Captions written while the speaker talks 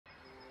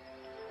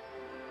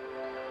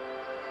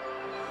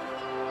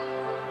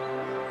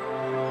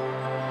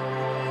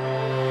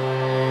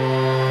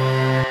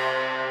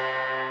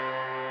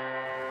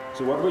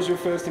So what was your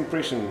first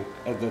impression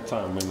at that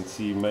time when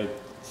she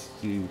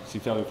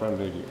fell in front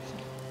of you?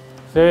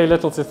 Very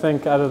little to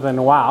think other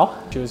than wow.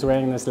 She was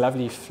wearing this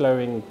lovely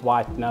flowing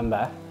white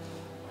number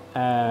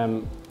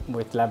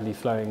with lovely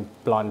flowing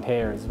blonde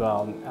hair as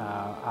well.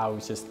 I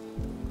was just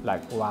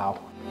like, wow.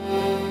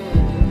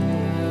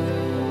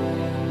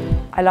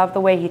 I love the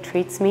way he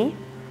treats me.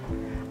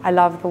 I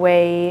love the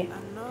way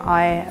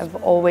I have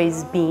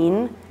always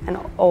been and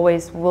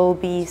always will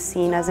be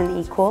seen as an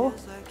equal.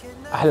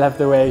 I love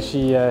the way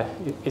she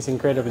is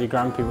incredibly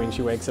grumpy when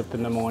she wakes up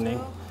in the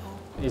morning.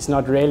 It's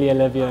not really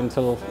Olivia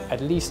until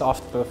at least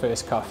after the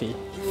first coffee.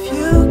 If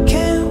you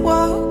can't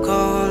walk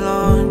all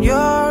on your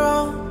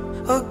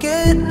own or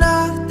get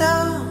knocked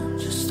down,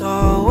 just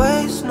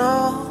always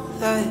know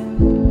that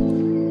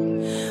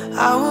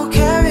I will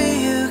carry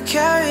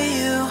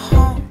you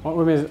home.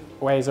 What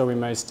ways are we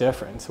most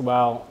different?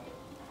 Well,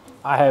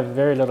 I have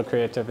very little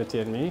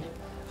creativity in me,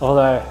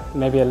 although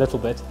maybe a little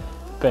bit,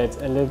 but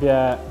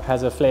Olivia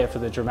has a flair for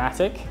the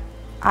dramatic.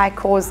 I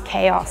cause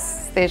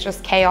chaos. There's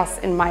just chaos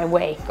in my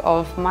wake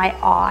of my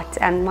art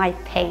and my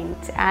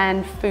paint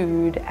and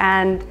food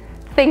and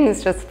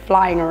things just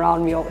flying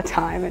around me all the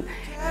time.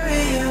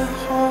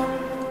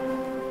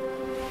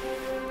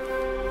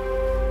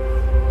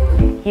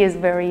 He is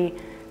very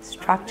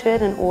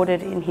structured and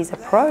ordered in his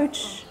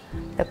approach.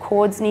 The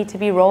chords need to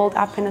be rolled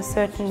up in a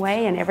certain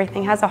way and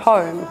everything has a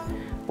home,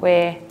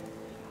 where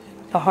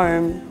the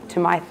home to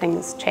my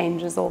things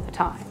changes all the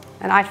time.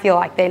 And I feel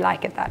like they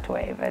like it that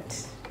way,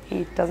 but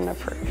he doesn't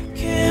approve.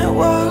 Can't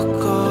walk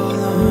all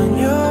on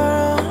your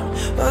own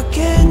or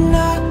get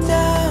knocked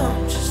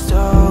down, just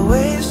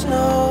always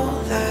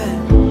know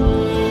that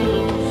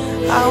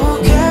I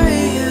will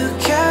carry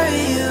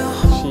you.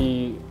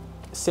 She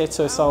sets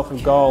herself a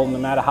goal no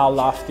matter how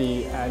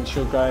lofty and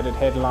she'll go at it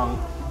headlong.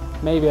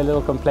 Maybe a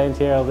little complaint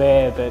here or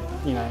there, but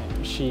you know,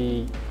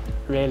 she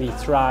really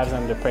thrives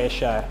under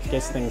pressure,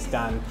 gets things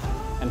done,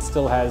 and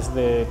still has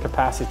the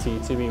capacity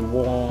to be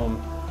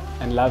warm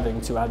and loving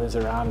to others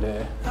around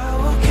her. I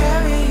will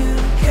carry you,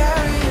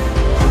 carry you,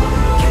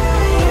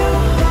 carry you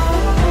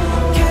home.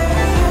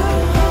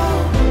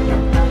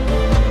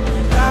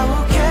 I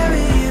will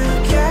carry you,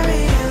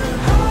 carry you,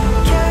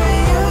 carry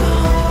you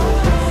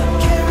home,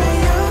 carry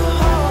you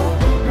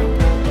home.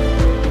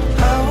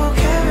 I will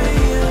carry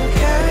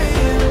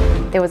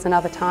you. There was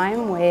another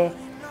time where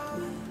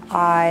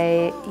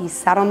he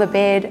sat on the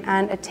bed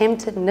and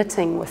attempted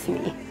knitting with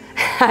me.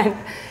 And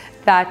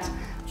that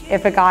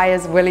if a guy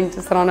is willing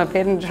to sit on a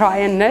bed and try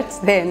and knit,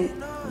 then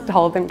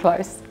hold them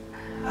close.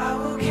 I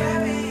will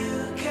carry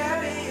you,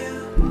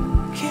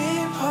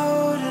 keep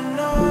holding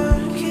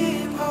on,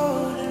 keep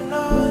holding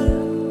on.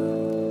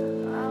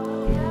 I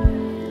will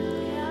carry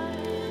you,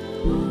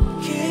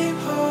 keep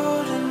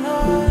holding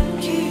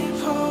on, keep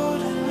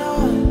holding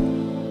on.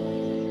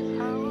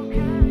 I will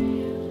carry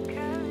you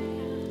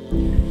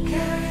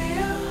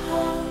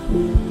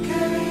home,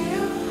 carry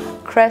you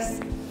home. Chris,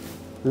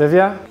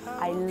 Olivia,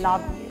 I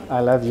love you. I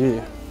love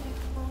you.